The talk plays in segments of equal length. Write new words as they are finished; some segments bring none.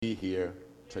be here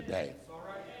today.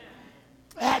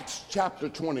 Acts chapter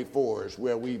 24 is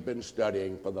where we've been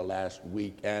studying for the last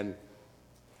week, and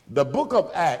the book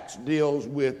of Acts deals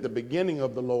with the beginning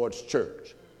of the Lord's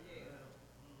church.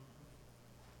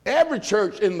 Every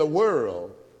church in the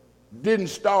world didn't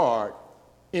start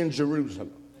in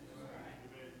Jerusalem.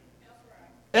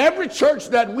 Every church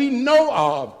that we know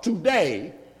of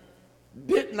today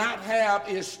did not have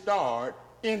its start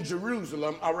in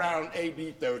Jerusalem around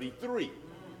AD 33.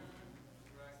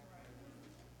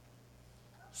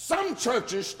 Some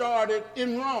churches started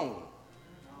in Rome,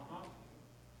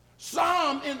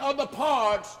 some in other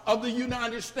parts of the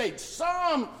United States,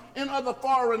 some in other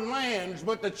foreign lands,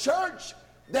 but the church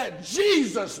that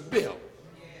Jesus built,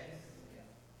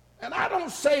 and I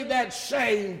don't say that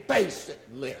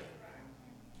shamefacedly.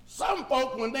 Some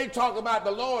folk, when they talk about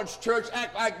the Lord's church,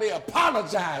 act like they're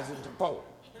apologizing to folk.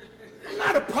 I'm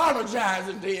not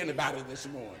apologizing to anybody this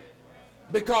morning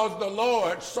because the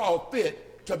Lord saw fit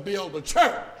to build a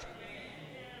church.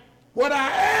 What I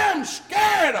am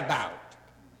scared about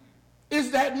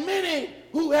is that many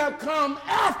who have come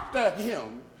after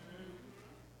him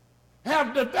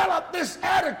have developed this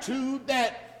attitude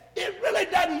that it really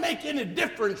doesn't make any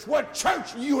difference what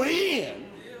church you're in,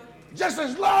 just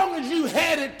as long as you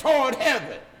headed toward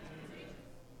heaven.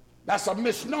 That's a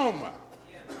misnomer.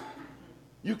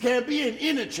 You can't be in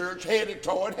any church headed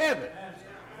toward heaven.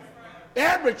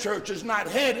 Every church is not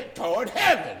headed toward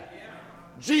heaven.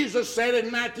 Jesus said in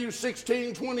Matthew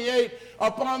 16:28,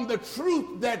 upon the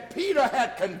truth that Peter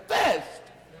had confessed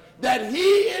that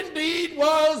he indeed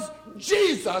was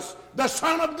Jesus, the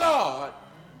Son of God.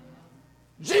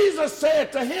 Jesus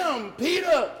said to him,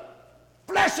 Peter,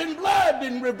 flesh and blood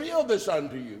didn't reveal this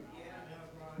unto you,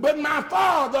 but my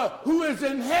Father who is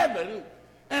in heaven,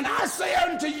 and I say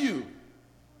unto you,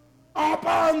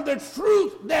 upon the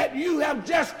truth that you have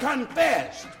just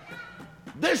confessed,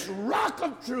 this rock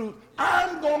of truth,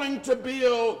 I'm going to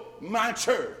build my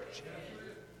church,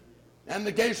 and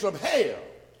the gates of hell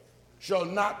shall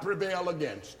not prevail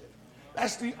against it.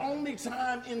 That's the only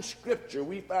time in Scripture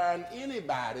we find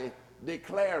anybody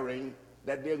declaring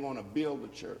that they're going to build a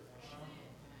church.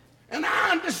 And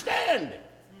I understand it,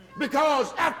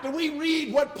 because after we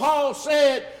read what Paul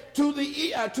said to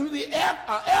the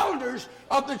elders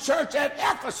of the church at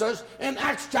Ephesus in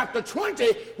Acts chapter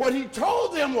 20, what he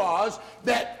told them was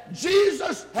that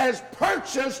Jesus has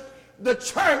purchased the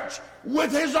church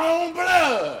with his own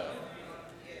blood.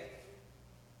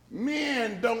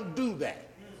 Men don't do that.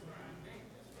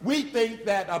 We think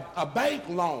that a bank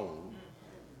loan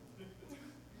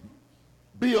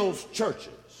builds churches.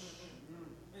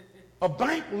 A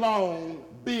bank loan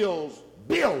builds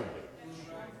buildings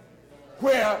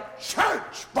where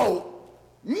church folk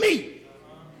meet.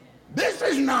 This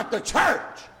is not the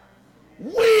church.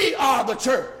 We are the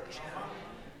church.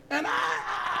 And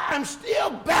I'm still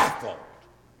baffled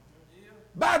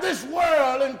by this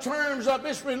world in terms of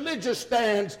its religious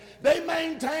stance. They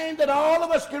maintain that all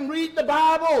of us can read the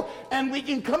Bible and we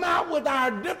can come out with our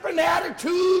different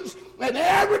attitudes and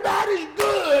everybody's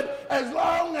good as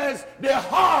long as their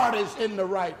heart is in the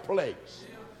right place.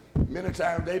 Many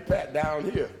times they pat down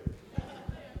here.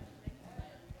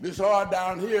 This heart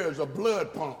down here is a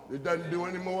blood pump. It doesn't do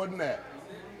any more than that.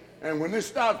 And when it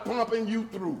starts pumping, you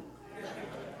through.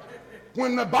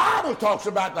 When the Bible talks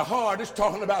about the heart, it's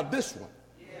talking about this one.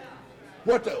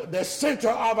 What the center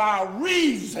of our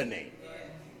reasoning.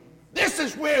 This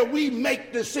is where we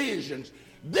make decisions.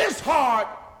 This heart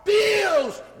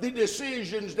feels the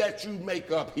decisions that you make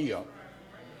up here.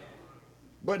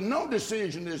 But no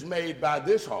decision is made by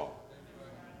this heart.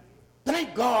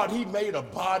 Thank God he made a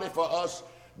body for us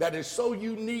that is so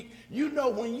unique. You know,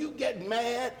 when you get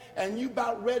mad and you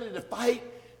about ready to fight,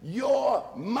 your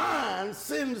mind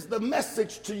sends the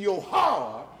message to your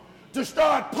heart to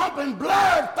start pumping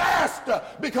blood faster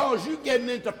because you're getting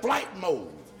into flight mode.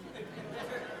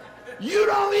 You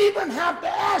don't even have to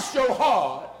ask your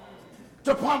heart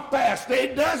to pump faster.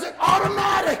 It does it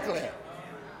automatically.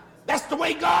 That's the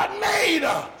way God made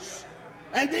us.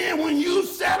 And then when you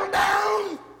settle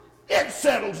down, it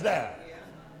settles down.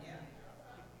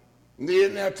 And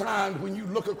then there are times when you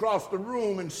look across the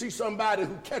room and see somebody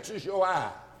who catches your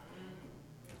eye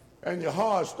and your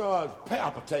heart starts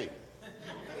palpitating.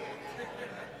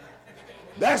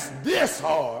 That's this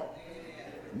heart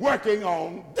working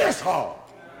on this heart,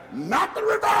 not the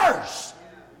reverse.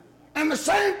 And the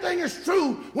same thing is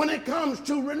true when it comes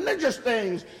to religious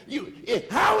things.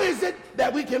 How is it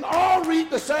that we can all read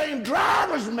the same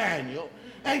driver's manual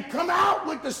and come out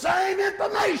with the same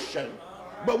information,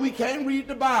 but we can't read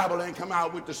the Bible and come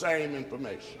out with the same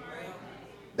information?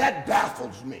 That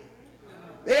baffles me.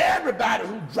 Everybody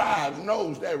who drives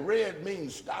knows that red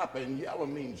means stop and yellow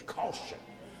means caution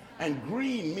and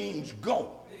green means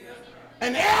go.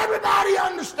 And everybody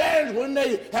understands when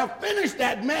they have finished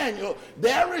that manual,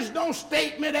 there is no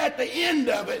statement at the end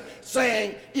of it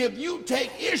saying, if you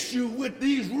take issue with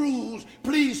these rules,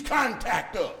 please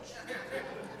contact us.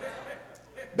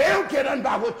 They don't care nothing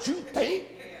about what you think.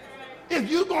 If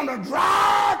you're going to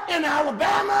drive in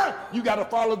Alabama, you got to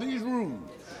follow these rules.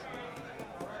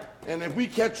 And if we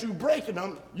catch you breaking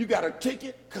them, you got a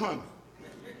ticket coming.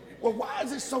 Well, why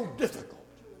is it so difficult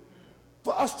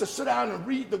for us to sit down and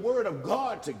read the Word of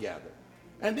God together?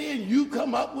 And then you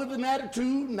come up with an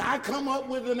attitude, and I come up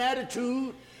with an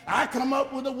attitude. I come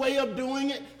up with a way of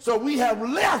doing it. So we have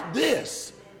left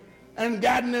this and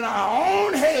gotten in our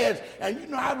own heads. And you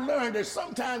know, I've learned that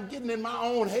sometimes getting in my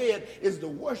own head is the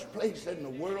worst place in the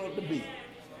world to be.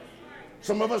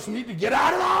 Some of us need to get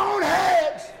out of our own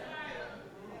heads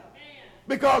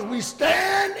because we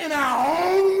stand in our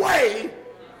own way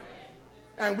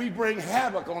and we bring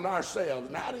havoc on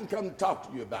ourselves. Now, I didn't come to talk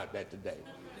to you about that today.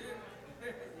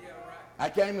 I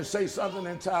came to say something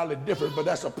entirely different, but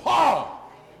that's a part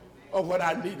of what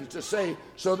I needed to say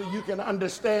so that you can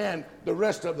understand the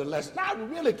rest of the lesson. I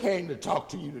really came to talk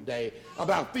to you today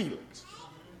about Felix.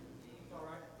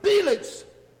 Felix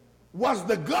was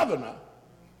the governor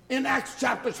in Acts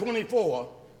chapter 24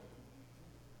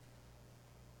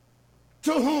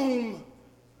 to whom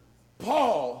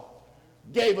Paul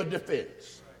gave a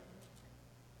defense.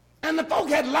 And the folk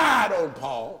had lied on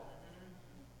Paul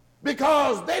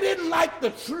because they didn't like the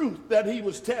truth that he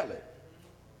was telling.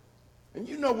 And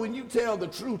you know, when you tell the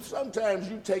truth, sometimes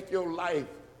you take your life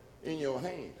in your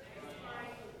hand.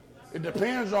 It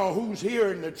depends on who's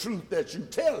hearing the truth that you're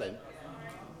telling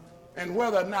and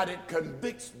whether or not it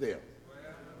convicts them.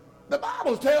 The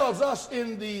Bible tells us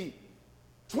in the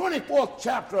 24th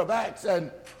chapter of Acts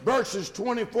and verses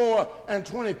 24 and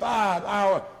 25,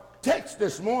 our text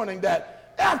this morning,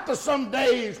 that after some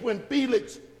days when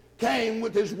Felix came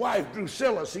with his wife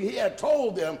Drusilla, see, he had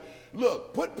told them,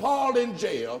 look, put Paul in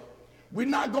jail. We're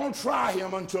not going to try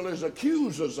him until his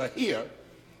accusers are here.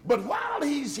 But while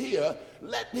he's here,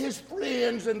 let his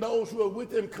friends and those who are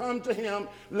with him come to him.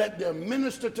 Let them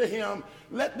minister to him.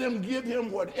 Let them give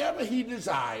him whatever he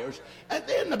desires. And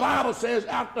then the Bible says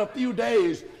after a few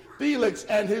days, Felix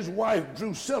and his wife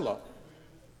Drusilla,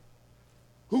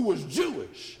 who was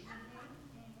Jewish,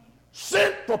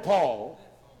 sent for Paul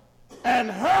and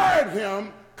heard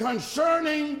him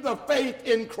concerning the faith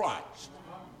in Christ.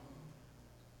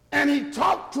 And he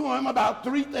talked to him about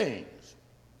three things.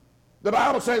 The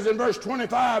Bible says in verse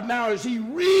 25, now as he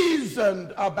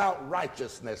reasoned about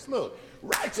righteousness. Look,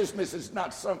 righteousness is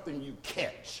not something you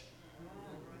catch.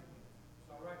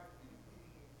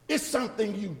 It's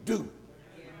something you do.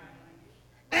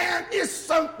 And it's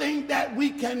something that we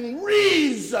can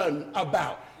reason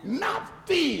about, not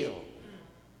feel.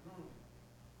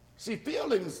 See,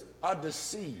 feelings are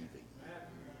deceiving.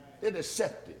 They're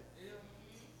deceptive.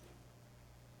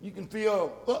 You can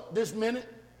feel up this minute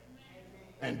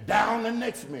and down the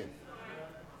next minute.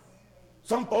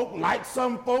 Some folk like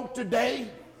some folk today,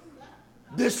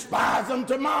 despise them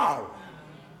tomorrow.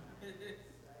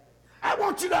 I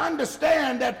want you to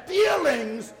understand that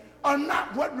feelings are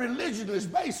not what religion is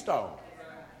based on.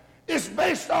 It's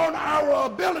based on our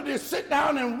ability to sit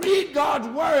down and read God's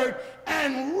word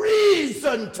and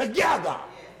reason together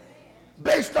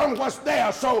based on what's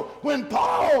there. So when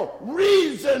Paul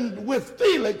reasoned with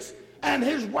Felix and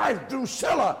his wife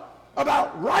Drusilla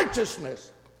about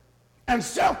righteousness and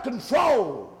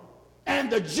self-control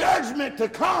and the judgment to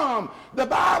come, the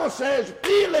Bible says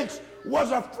Felix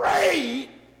was afraid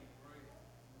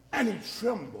and he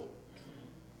trembled.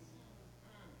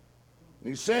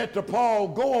 He said to Paul,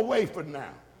 go away for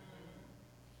now.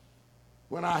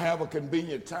 When I have a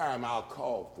convenient time, I'll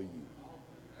call for you.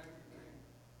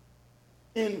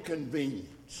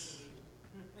 Inconvenience.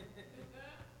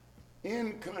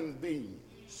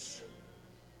 Inconvenience.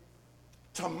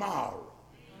 Tomorrow.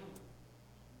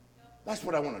 That's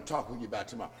what I want to talk with you about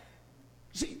tomorrow.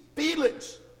 See,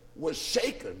 Felix was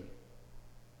shaken,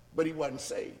 but he wasn't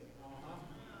saved.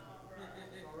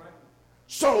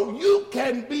 So you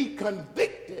can be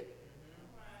convicted,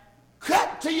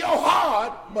 cut to your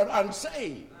heart, but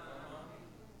unsaved.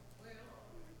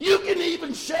 You can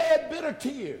even shed bitter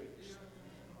tears.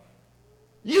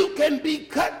 You can be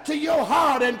cut to your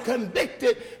heart and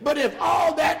convicted, but if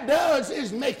all that does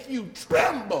is make you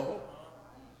tremble,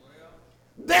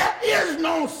 there is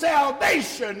no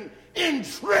salvation in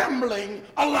trembling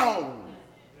alone.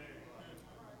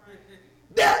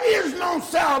 There is no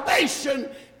salvation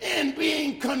in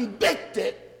being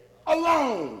convicted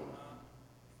alone.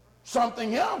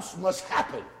 something else must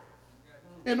happen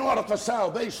in order for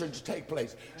salvation to take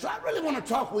place. So I really want to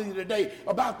talk with you today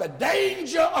about the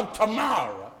danger of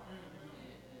tomorrow,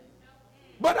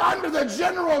 but under the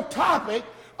general topic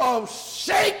of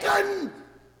shaken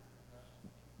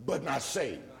but not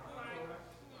saved.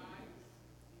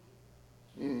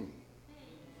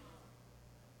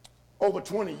 Over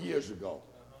 20 years ago,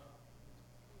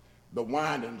 the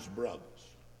Winans brothers,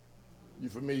 you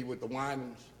familiar with the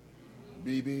Winans?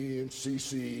 BB and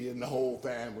CC and the whole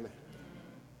family.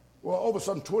 Well, over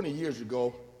some 20 years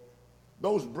ago,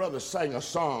 those brothers sang a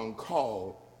song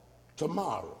called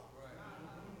Tomorrow.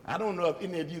 I don't know if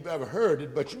any of you have ever heard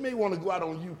it, but you may want to go out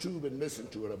on YouTube and listen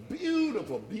to it. A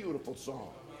beautiful, beautiful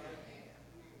song.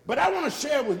 But I want to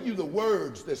share with you the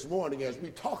words this morning as we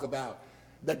talk about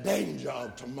the danger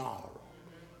of tomorrow.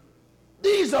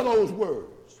 These are those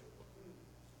words.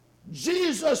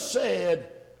 Jesus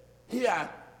said, "Here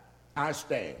I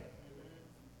stand.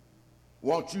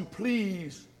 Won't you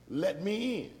please let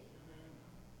me in?"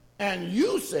 And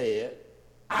you said,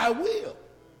 "I will."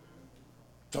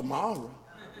 Tomorrow.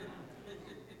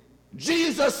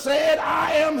 Jesus said,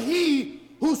 "I am he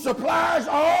who supplies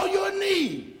all your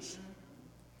needs."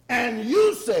 And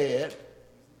you said,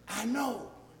 "I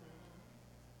know."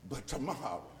 But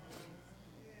tomorrow.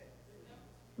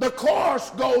 The chorus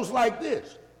goes like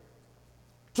this.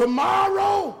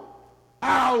 Tomorrow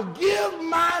I'll give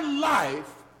my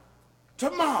life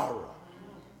tomorrow.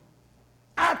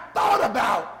 I thought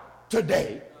about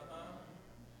today,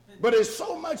 but it's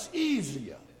so much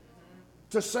easier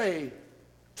to say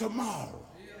tomorrow.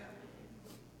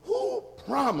 Who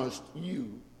promised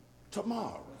you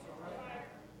tomorrow?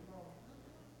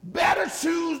 Better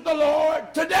choose the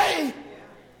Lord today,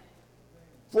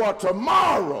 for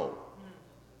tomorrow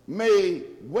may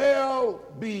well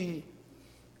be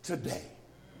today.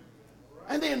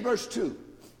 And then verse 2,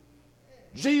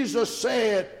 Jesus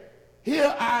said,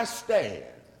 "Here I stand.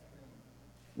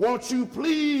 Won't you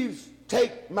please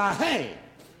take my hand?"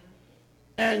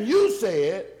 And you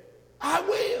said, "I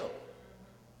will."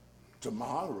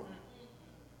 Tomorrow.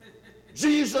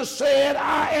 Jesus said,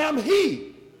 "I am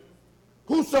he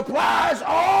who supplies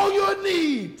all your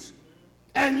needs."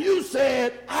 And you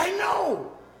said, "I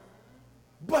know."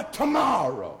 But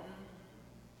tomorrow.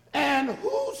 And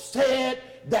who said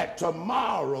that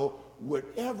tomorrow would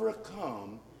ever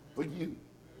come for you?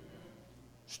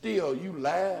 Still, you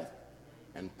laugh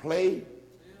and play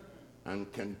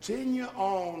and continue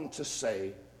on to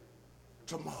say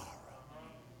tomorrow.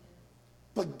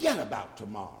 Forget about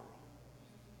tomorrow.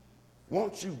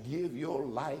 Won't you give your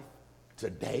life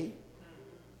today?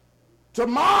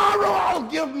 Tomorrow I'll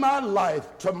give my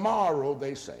life. Tomorrow,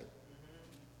 they say.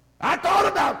 I thought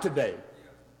about today,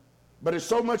 but it's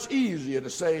so much easier to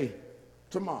say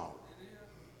tomorrow.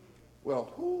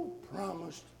 Well, who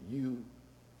promised you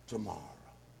tomorrow?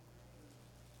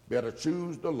 Better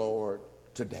choose the Lord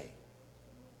today,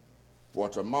 for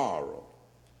tomorrow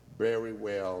very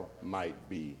well might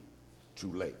be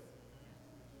too late.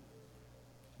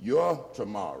 Your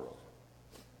tomorrow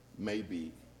may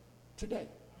be today.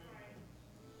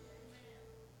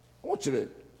 I want you to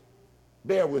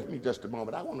bear with me just a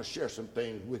moment. I want to share some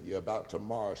things with you about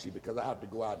tomorrow, see, because I have to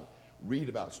go out and read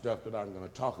about stuff that I'm going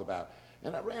to talk about.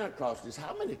 And I ran across this.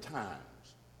 How many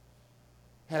times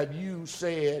have you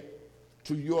said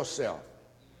to yourself,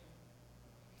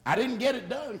 "I didn't get it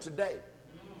done today.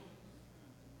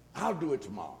 I'll do it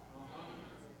tomorrow"?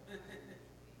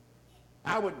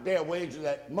 I would dare wager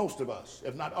that most of us,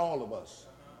 if not all of us,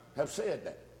 have said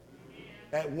that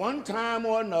at one time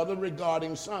or another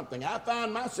regarding something. I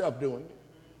find myself doing it.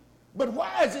 But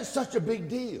why is it such a big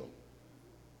deal?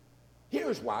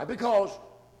 Here's why. Because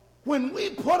when we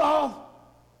put off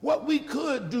what we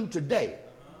could do today,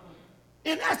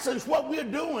 in essence, what we're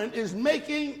doing is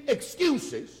making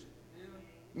excuses,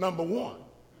 number one.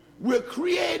 We're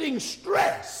creating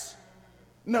stress,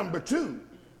 number two.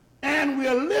 And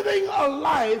we're living a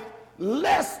life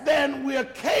less than we're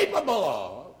capable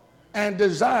of and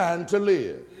designed to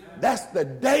live. That's the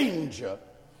danger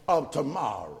of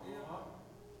tomorrow.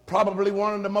 Probably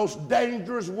one of the most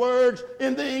dangerous words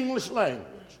in the English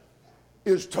language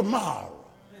is tomorrow.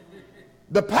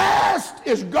 The past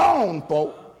is gone,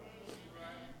 folks,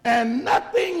 and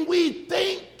nothing we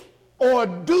think or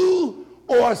do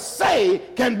or say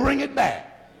can bring it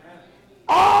back.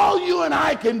 All you and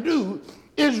I can do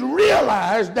is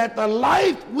realize that the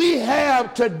life we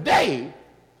have today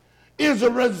is a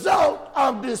result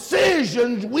of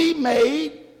decisions we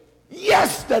made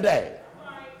yesterday.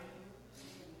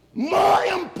 More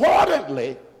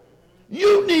importantly,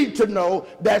 You need to know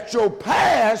that your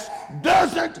past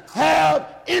doesn't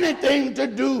have anything to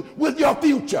do with your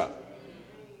future.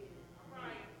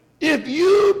 If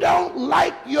you don't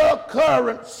like your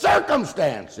current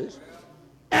circumstances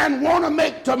and want to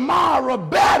make tomorrow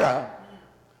better,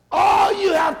 all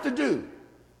you have to do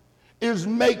is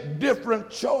make different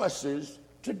choices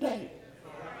today.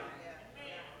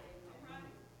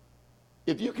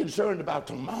 If you're concerned about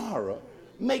tomorrow,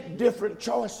 make different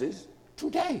choices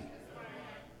today.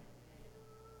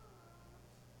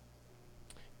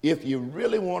 If you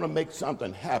really want to make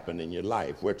something happen in your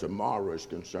life where tomorrow is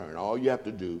concerned, all you have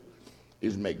to do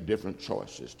is make different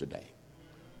choices today.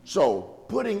 So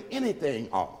putting anything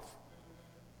off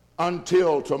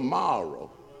until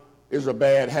tomorrow is a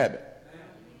bad habit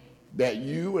that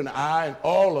you and I and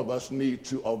all of us need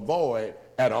to avoid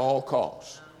at all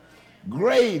costs.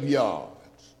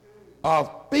 Graveyards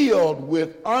are filled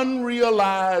with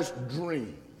unrealized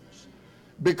dreams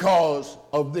because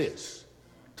of this,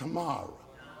 tomorrow.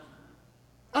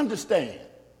 Understand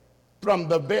from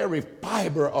the very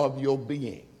fiber of your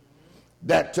being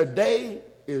that today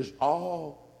is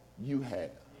all you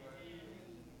have.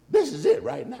 This is it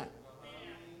right now.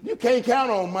 You can't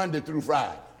count on Monday through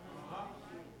Friday.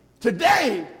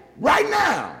 Today, right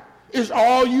now, is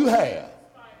all you have.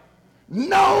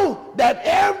 Know that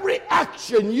every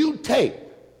action you take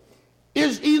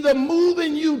is either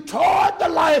moving you toward the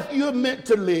life you're meant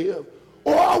to live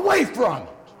or away from it.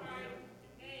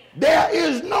 There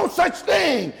is no such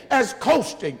thing as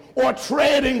coasting or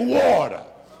treading water.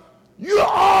 You're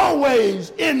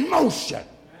always in motion.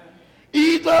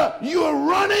 Either you're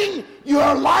running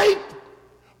your life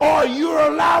or you're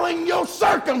allowing your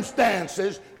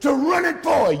circumstances to run it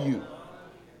for you.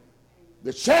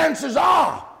 The chances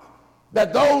are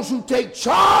that those who take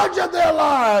charge of their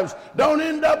lives don't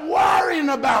end up worrying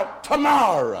about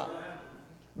tomorrow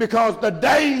because the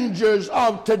dangers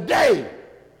of today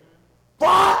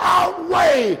far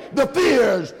outweigh the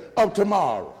fears of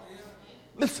tomorrow.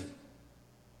 Listen.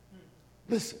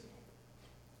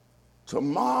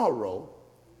 Tomorrow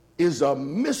is a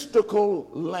mystical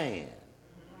land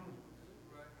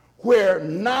where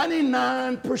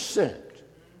 99%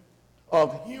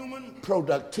 of human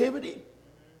productivity,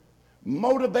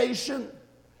 motivation,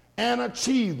 and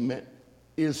achievement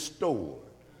is stored.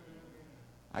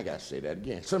 I got to say that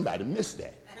again. Somebody missed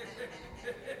that.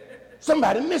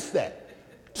 Somebody missed that.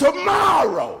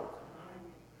 Tomorrow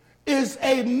is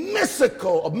a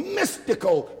mystical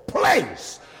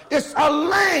place. It's a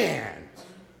land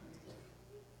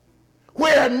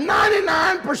where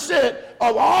 99%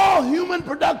 of all human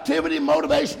productivity,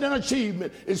 motivation, and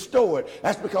achievement is stored.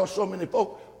 That's because so many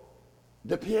folk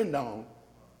depend on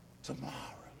tomorrow.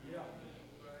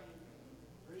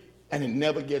 And it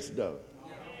never gets done.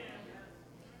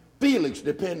 Felix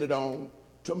depended on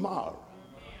tomorrow.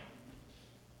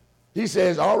 He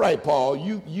says, all right, Paul,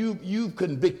 you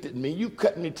convicted me. You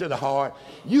cut me to the heart.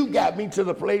 You got me to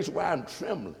the place where I'm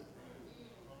trembling.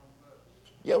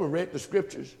 You ever read the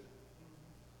scriptures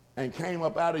and came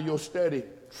up out of your study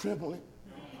trembling?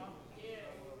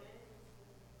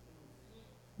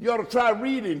 You ought to try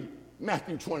reading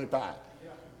Matthew 25,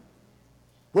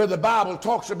 where the Bible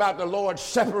talks about the Lord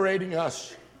separating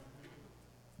us,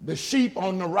 the sheep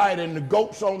on the right and the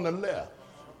goats on the left.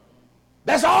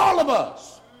 That's all of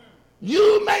us.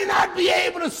 You may not be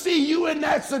able to see you in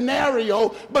that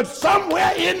scenario, but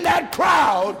somewhere in that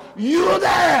crowd, you're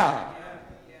there.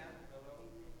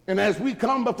 And as we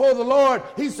come before the Lord,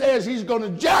 he says he's going to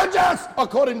judge us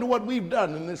according to what we've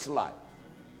done in this life.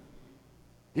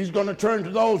 He's going to turn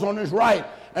to those on his right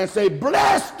and say,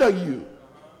 blessed are you,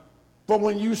 for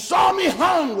when you saw me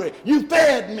hungry, you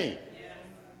fed me.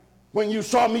 When you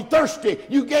saw me thirsty,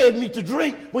 you gave me to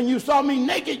drink. When you saw me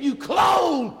naked, you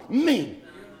clothed me.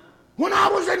 When I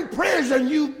was in prison,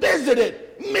 you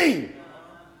visited me.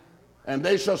 And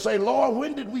they shall say, Lord,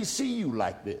 when did we see you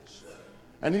like this?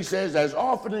 And he says, as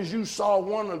often as you saw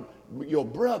one of your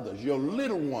brothers, your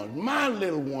little ones, my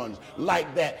little ones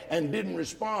like that and didn't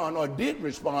respond or did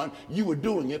respond, you were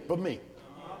doing it for me.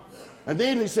 And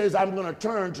then he says, I'm going to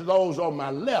turn to those on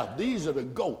my left. These are the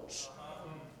goats.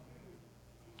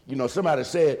 You know, somebody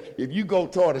said, if you go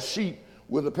toward a sheep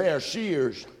with a pair of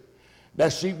shears,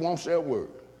 that sheep won't say a word.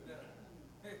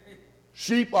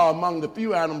 Sheep are among the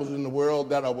few animals in the world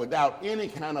that are without any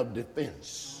kind of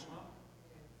defense.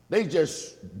 They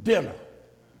just dinner.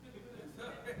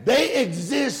 They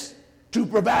exist to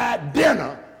provide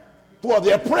dinner for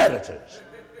their predators.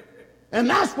 And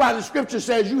that's why the scripture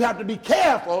says you have to be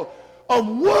careful of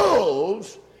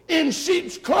wolves in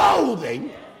sheep's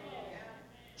clothing.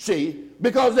 See,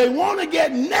 because they want to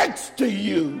get next to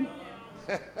you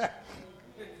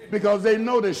because they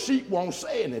know the sheep won't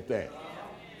say anything.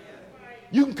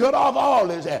 You can cut off all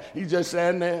his hair. He's just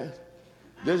standing there.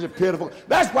 This is pitiful.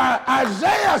 That's why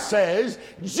Isaiah says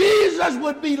Jesus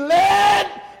would be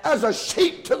led as a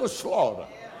sheep to the slaughter.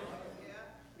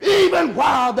 Even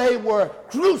while they were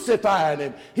crucifying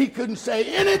him, he couldn't say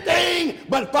anything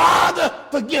but, Father,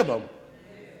 forgive them.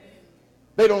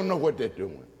 They don't know what they're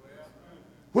doing.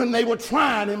 When they were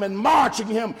trying him and marching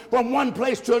him from one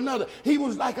place to another, he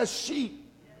was like a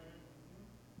sheep.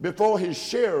 Before his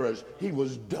shearers, he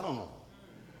was dumb.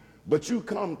 But you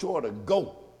come toward a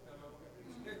goat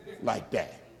like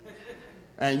that,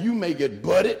 and you may get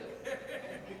butted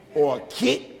or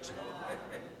kicked.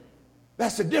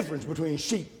 That's the difference between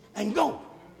sheep and goat.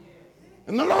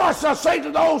 And the Lord shall say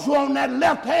to those who are on that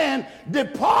left hand,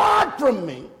 depart from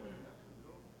me,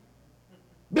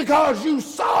 because you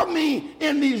saw me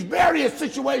in these various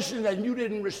situations and you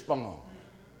didn't respond.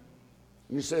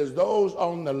 And he says, those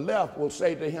on the left will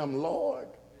say to him, Lord,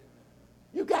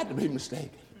 you got to be mistaken.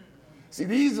 See,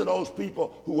 these are those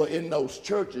people who are in those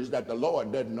churches that the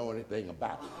Lord doesn't know anything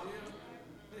about.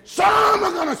 Some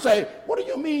are going to say, what do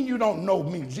you mean you don't know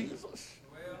me, Jesus?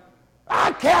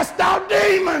 I cast out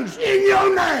demons in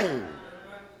your name.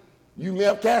 You may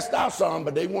have cast out some,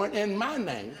 but they weren't in my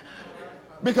name.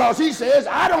 Because he says,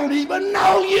 I don't even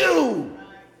know you.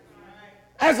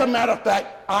 As a matter of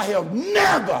fact, I have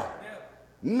never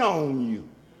known you.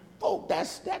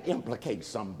 Folks, that implicates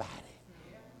somebody.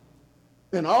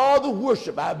 And all the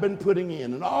worship I've been putting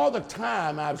in and all the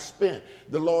time I've spent,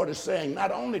 the Lord is saying, not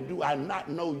only do I not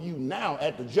know you now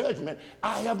at the judgment,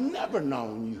 I have never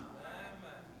known you.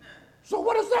 So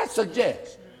what does that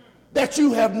suggest? That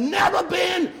you have never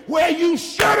been where you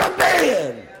should have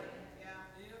been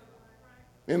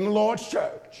in the Lord's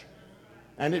church.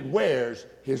 And it wears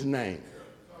his name.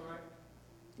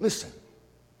 Listen,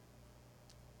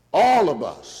 all of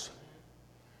us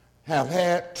have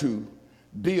had to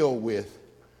deal with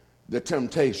the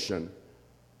temptation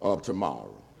of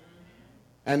tomorrow.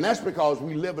 And that's because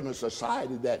we live in a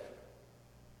society that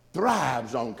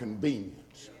thrives on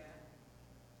convenience.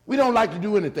 We don't like to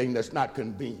do anything that's not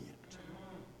convenient.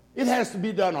 It has to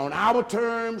be done on our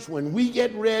terms when we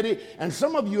get ready. And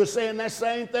some of you are saying that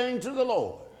same thing to the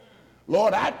Lord.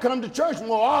 Lord, I'd come to church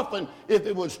more often if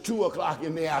it was 2 o'clock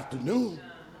in the afternoon.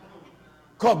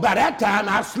 Because by that time,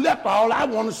 I slept all I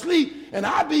want to sleep, and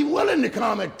I'd be willing to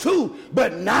come at 2.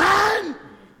 But 9?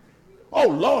 Oh,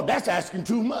 Lord, that's asking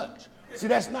too much. See,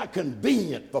 that's not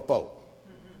convenient for folk.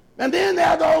 And then there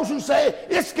are those who say,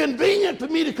 it's convenient for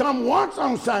me to come once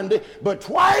on Sunday, but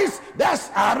twice, that's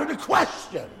out of the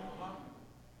question.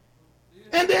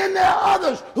 And then there are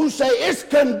others who say, it's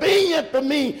convenient for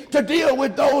me to deal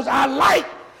with those I like,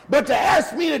 but to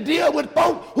ask me to deal with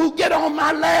folk who get on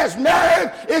my last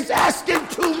nerve is asking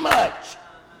too much.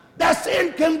 That's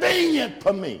inconvenient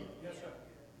for me. Yes, sir.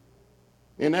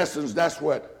 In essence, that's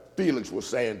what Felix was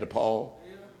saying to Paul.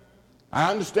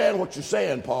 I understand what you're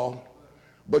saying, Paul,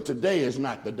 but today is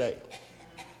not the day.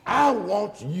 I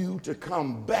want you to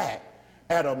come back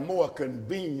at a more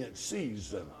convenient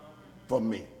season for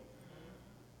me.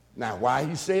 Now, why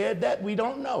he said that, we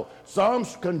don't know. Some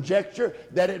conjecture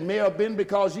that it may have been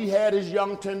because he had his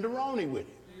young tenderoni with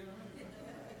him.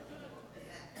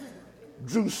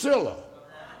 Drusilla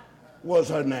was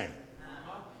her name.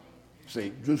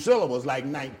 See, Drusilla was like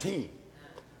 19.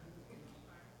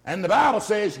 And the Bible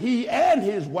says he and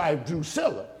his wife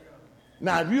Drusilla.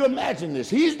 Now, if you imagine this,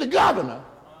 he's the governor,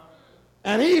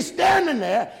 and he's standing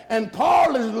there, and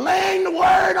Paul is laying the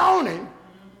word on him,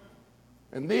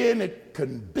 and then it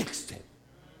convicts him.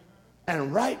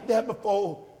 And right there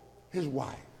before his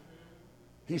wife,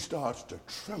 he starts to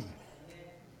tremble.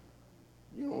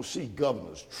 You don't see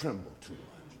governors tremble too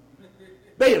much.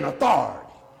 They in authority.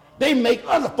 They make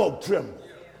other folk tremble.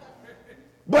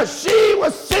 But she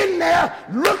was sitting there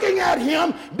looking at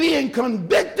him, being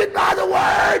convicted by the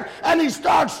word, and he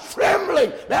starts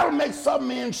trembling. That'll make some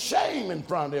men shame in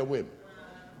front of their women.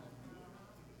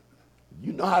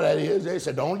 You know how that is. They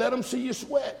say, don't let them see you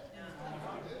sweat.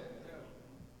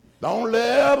 Don't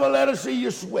ever let them see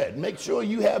you sweat. Make sure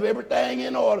you have everything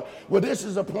in order. Well, this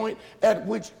is a point at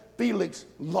which Felix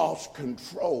lost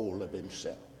control of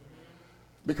himself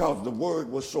because the word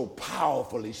was so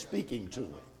powerfully speaking to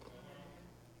him.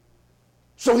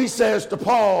 So he says to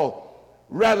Paul,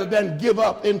 rather than give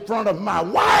up in front of my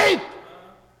wife,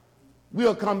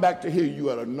 we'll come back to hear you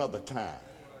at another time.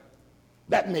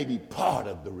 That may be part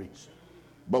of the reason.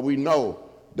 But we know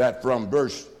that from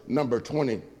verse number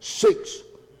 26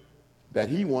 that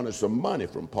he wanted some money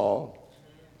from Paul.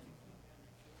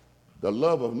 The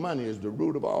love of money is the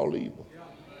root of all evil.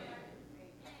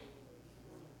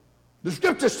 The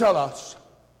scriptures tell us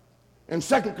in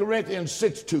 2 Corinthians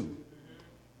 6:2,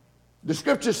 the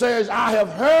scripture says, I have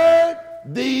heard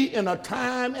thee in a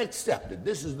time accepted.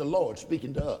 This is the Lord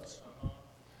speaking to us.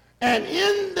 And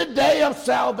in the day of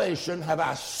salvation have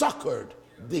I succored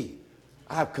thee.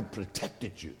 I have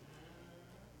protected you.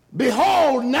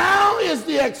 Behold, now is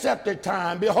the accepted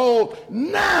time. Behold,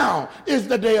 now is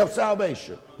the day of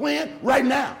salvation. When? Right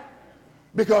now.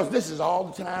 Because this is all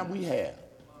the time we have.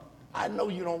 I know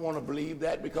you don't want to believe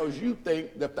that because you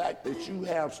think the fact that you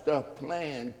have stuff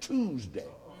planned Tuesday,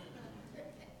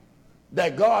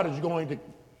 that God is going to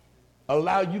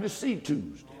allow you to see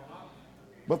Tuesday.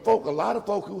 But folk, a lot of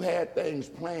folk who had things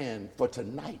planned for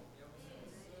tonight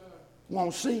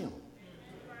won't see them.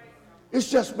 It's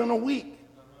just been a week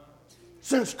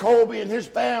since Kobe and his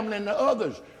family and the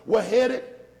others were headed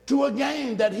to a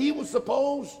game that he was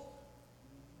supposed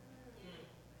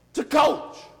to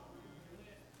coach.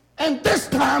 And this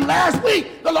time last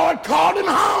week, the Lord called him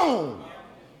home.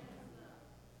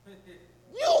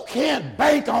 You can't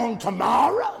bank on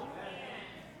tomorrow.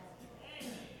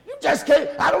 You just can't.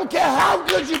 I don't care how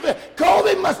good you feel.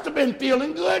 Kobe must have been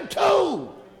feeling good too.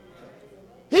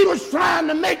 He was trying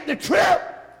to make the trip,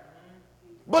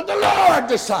 but the Lord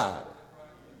decided.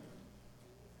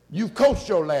 You've coached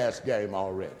your last game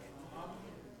already.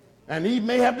 And he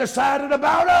may have decided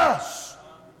about us.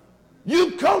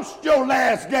 You've coached your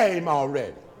last game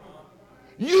already.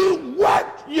 You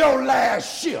worked your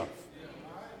last shift.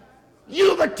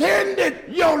 You've attended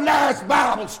your last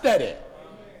Bible study.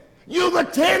 You've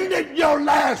attended your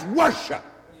last worship.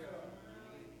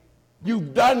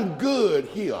 You've done good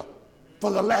here for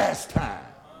the last time.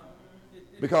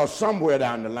 Because somewhere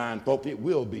down the line, folks, it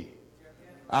will be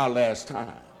our last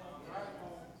time.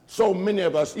 So many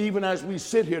of us, even as we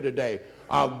sit here today,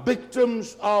 are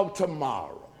victims of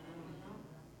tomorrow.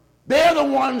 They're the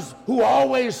ones who are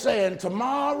always saying,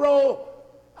 tomorrow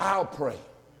I'll pray.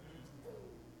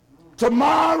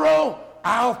 Tomorrow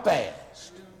I'll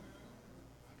fast.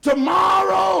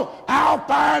 Tomorrow I'll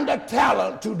find a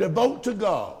talent to devote to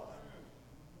God.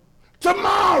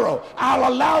 Tomorrow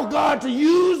I'll allow God to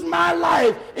use my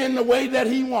life in the way that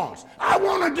he wants. I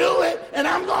want to do it, and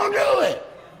I'm going to do it.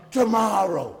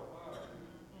 Tomorrow.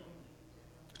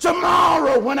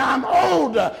 Tomorrow, when I'm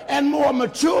older and more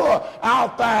mature, I'll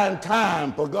find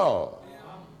time for God.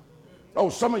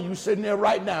 Oh, some of you sitting there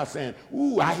right now saying,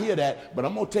 ooh, I hear that, but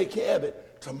I'm going to take care of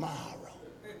it tomorrow.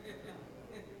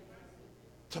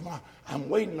 Tomorrow. I'm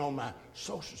waiting on my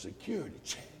Social Security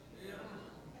check.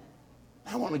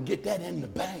 I want to get that in the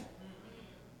bank.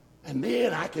 And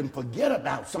then I can forget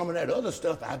about some of that other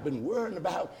stuff I've been worrying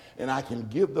about, and I can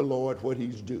give the Lord what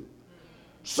he's due.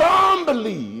 Some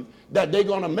believe that they're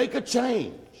going to make a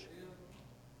change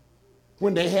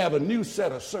when they have a new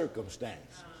set of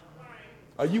circumstances.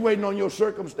 Are you waiting on your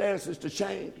circumstances to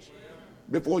change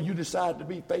before you decide to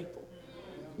be faithful?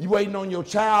 You waiting on your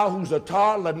child who's a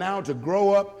toddler now to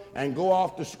grow up and go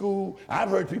off to school? I've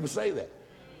heard people say that.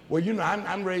 Well, you know,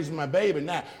 I'm raising my baby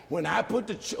now. When I put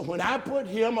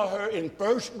him or her in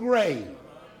first grade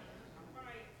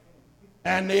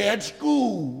and they're at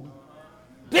school,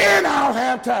 then I'll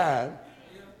have time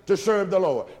to serve the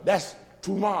Lord. That's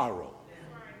tomorrow.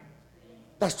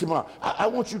 That's tomorrow. I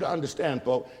want you to understand,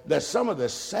 folks, that some of the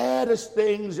saddest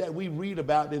things that we read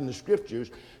about in the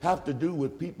scriptures have to do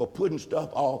with people putting stuff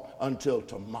off until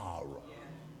tomorrow.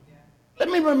 Let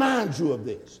me remind you of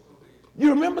this. You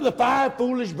remember the 5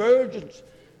 foolish virgins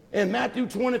in Matthew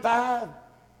 25,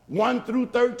 1 through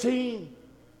 13?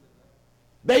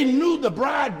 They knew the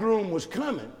bridegroom was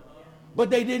coming, but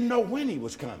they didn't know when he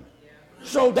was coming.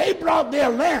 So they brought their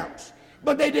lamps,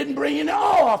 but they didn't bring any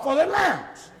oil for their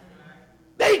lamps.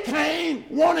 They came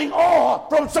wanting oil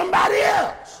from somebody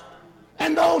else.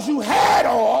 And those who had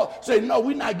oil said, no,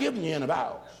 we're not giving you any of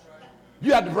ours.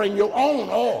 You have to bring your own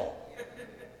oil.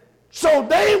 So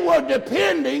they were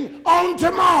depending on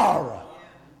tomorrow.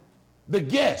 The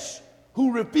guests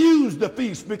who refused the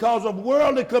feast because of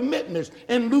worldly commitments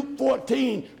in Luke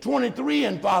 14, 23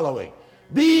 and following.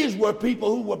 These were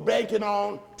people who were banking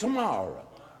on tomorrow.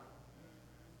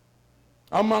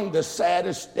 Among the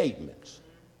saddest statements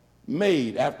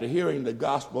made after hearing the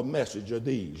gospel message are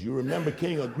these. You remember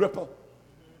King Agrippa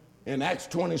in Acts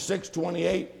 26,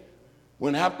 28,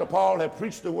 when after Paul had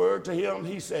preached the word to him,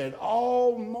 he said,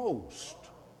 almost.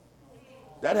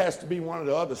 That has to be one of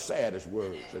the other saddest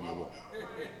words in the world.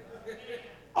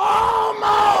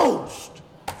 Almost.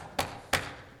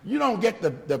 You don't get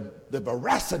the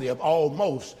veracity of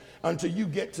almost until you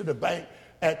get to the bank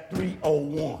at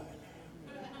 3:01.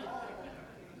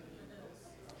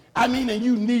 I mean, and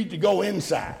you need to go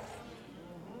inside.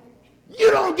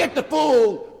 You don't get the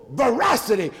full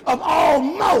veracity of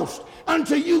almost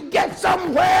until you get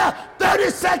somewhere 30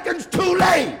 seconds too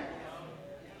late.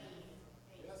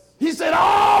 He said,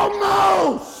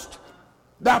 almost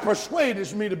thou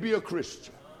persuadest me to be a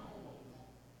Christian.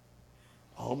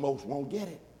 Almost won't get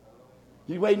it.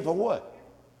 He's waiting for what?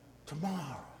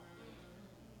 Tomorrow.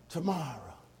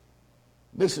 Tomorrow.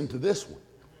 Listen to this one.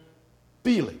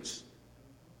 Felix,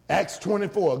 Acts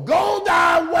 24. Go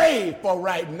thy way for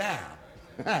right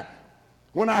now.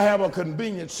 When I have a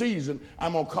convenient season,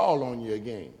 I'm going to call on you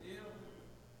again.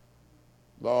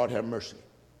 Lord have mercy.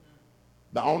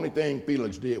 The only thing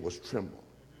Felix did was tremble.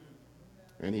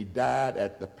 And he died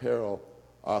at the peril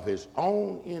of his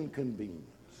own inconvenience.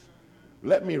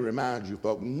 Let me remind you,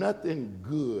 folks, nothing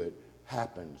good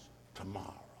happens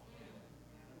tomorrow.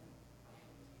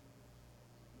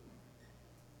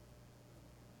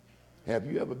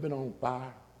 Have you ever been on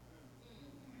fire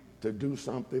to do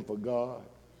something for God,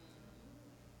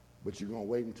 but you're going to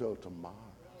wait until tomorrow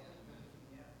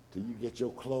till you get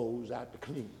your clothes out the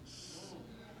cleaners?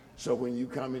 So when you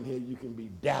come in here, you can be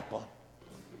dapper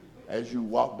as you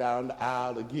walk down the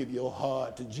aisle to give your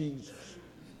heart to Jesus.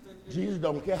 Jesus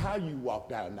don't care how you walk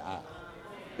down the aisle.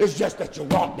 It's just that you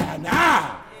walk down the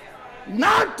aisle.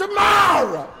 Not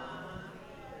tomorrow,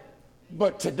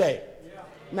 but today.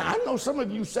 Now, I know some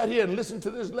of you sat here and listened to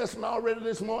this lesson already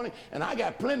this morning, and I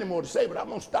got plenty more to say, but I'm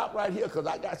going to stop right here because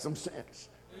I got some sense.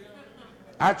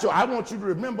 I want you to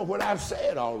remember what I've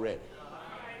said already.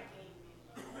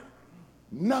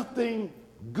 Nothing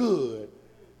good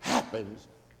happens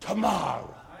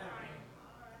tomorrow.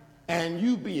 And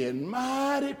you being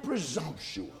mighty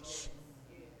presumptuous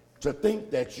to think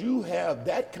that you have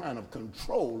that kind of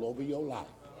control over your life.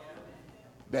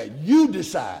 That you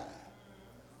decide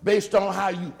based on how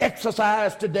you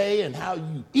exercise today and how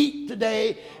you eat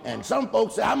today. And some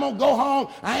folks say, I'm going to go home.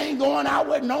 I ain't going out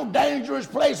where no dangerous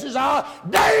places are.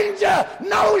 Danger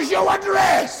knows your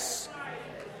address.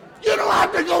 You don't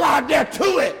have to go out there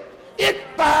to it. It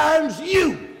finds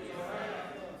you.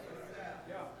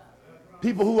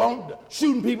 People who aren't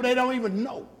shooting people they don't even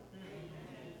know.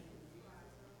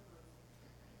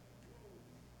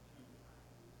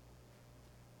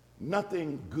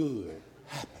 Nothing good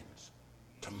happens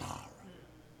tomorrow.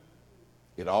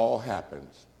 It all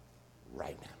happens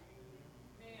right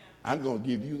now. I'm going to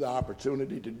give you the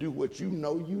opportunity to do what you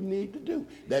know you need to do,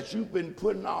 that you've been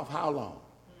putting off how long?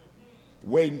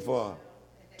 Waiting for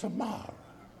tomorrow.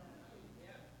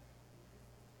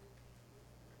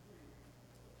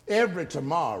 Every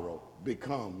tomorrow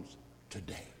becomes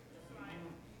today.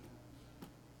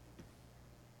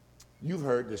 You've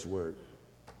heard this word.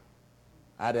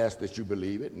 I'd ask that you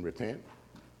believe it and repent,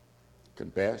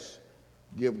 confess,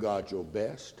 give God your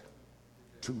best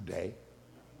today,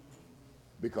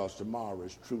 because tomorrow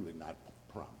is truly not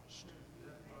promised.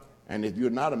 And if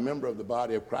you're not a member of the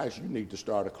body of Christ, you need to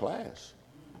start a class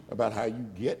about how you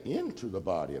get into the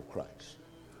body of Christ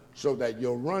so that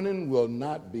your running will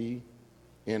not be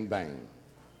in vain.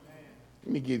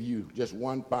 Let me give you just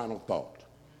one final thought,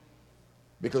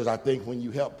 because I think when you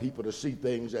help people to see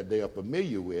things that they are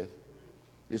familiar with,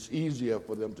 it's easier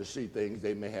for them to see things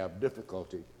they may have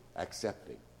difficulty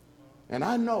accepting. And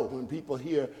I know when people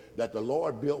hear that the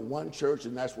Lord built one church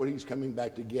and that's what he's coming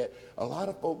back to get, a lot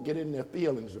of folk get in their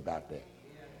feelings about that.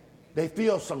 They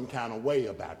feel some kind of way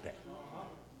about that.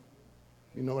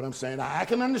 You know what I'm saying? I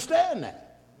can understand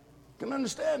that.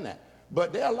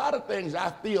 But there are a lot of things I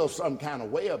feel some kind of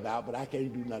way about, but I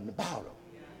can't do nothing about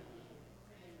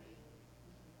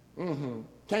them.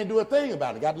 Can't do a thing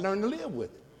about it. Got to learn to live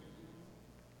with it.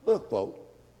 Look, folks,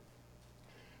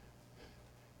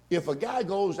 if a guy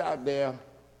goes out there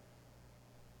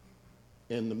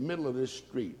in the middle of this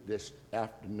street this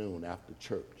afternoon after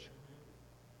church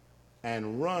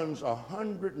and runs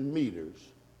 100 meters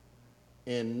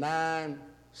in 9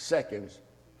 seconds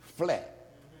flat,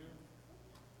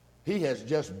 he has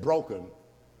just broken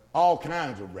all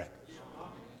kinds of records.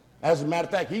 As a matter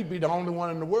of fact, he'd be the only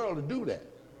one in the world to do that,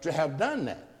 to have done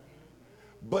that.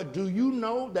 But do you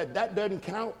know that that doesn't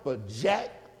count for jack?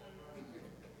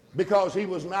 Because he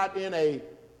was not in a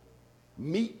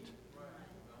meet.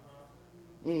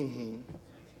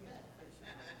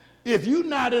 If you're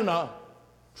not in a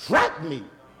track meet,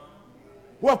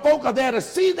 well, folk are there to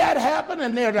see that happen,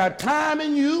 and they're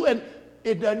timing you, and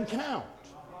it doesn't count.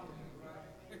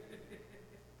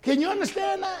 Can you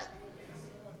understand that?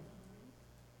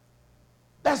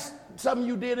 That's something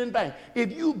you did in vain.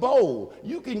 If you bowl,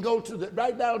 you can go to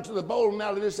right down to the bowling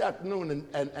alley this afternoon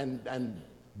and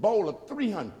bowl a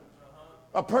 300,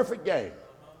 a perfect game.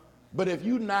 But if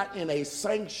you're not in a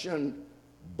sanctioned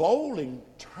bowling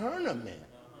tournament,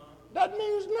 that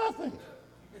means nothing.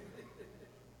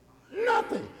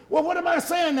 Nothing. Well, what am I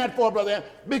saying that for, brother?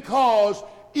 Because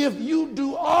if you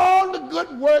do all the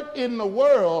good work in the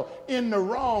world in the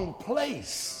wrong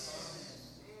place,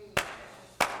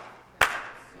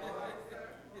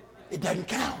 it doesn't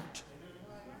count.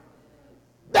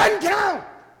 Doesn't count.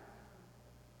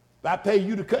 If I pay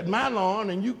you to cut my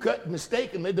lawn and you cut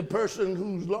mistakenly the person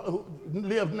who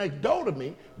lives next door to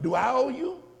me, do I owe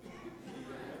you?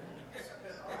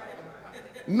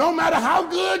 No matter how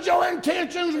good your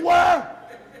intentions were,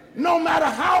 no matter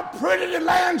how pretty the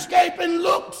landscaping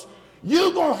looks,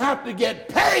 you're going to have to get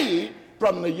paid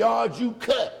from the yards you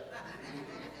cut.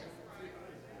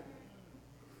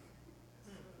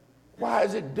 Why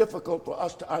is it difficult for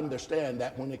us to understand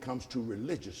that when it comes to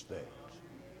religious things?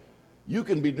 You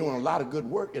can be doing a lot of good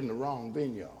work in the wrong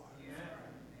vineyard.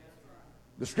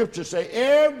 The scriptures say,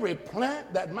 every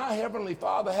plant that my heavenly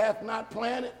Father hath not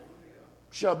planted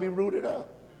shall be rooted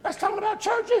up. That's talking about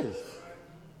churches.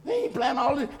 He ain't plant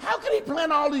all these. How can he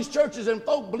plant all these churches and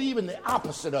folk believe in the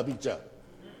opposite of each other?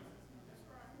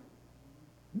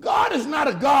 God is not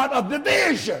a God of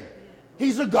division.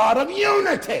 He's a God of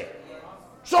unity.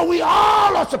 So we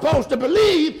all are supposed to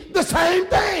believe the same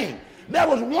thing. There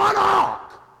was one ark.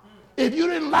 If you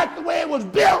didn't like the way it was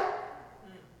built,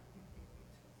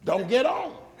 don't get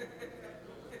on.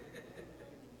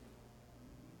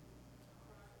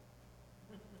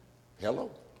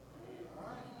 Hello?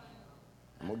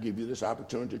 I'm going to give you this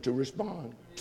opportunity to respond.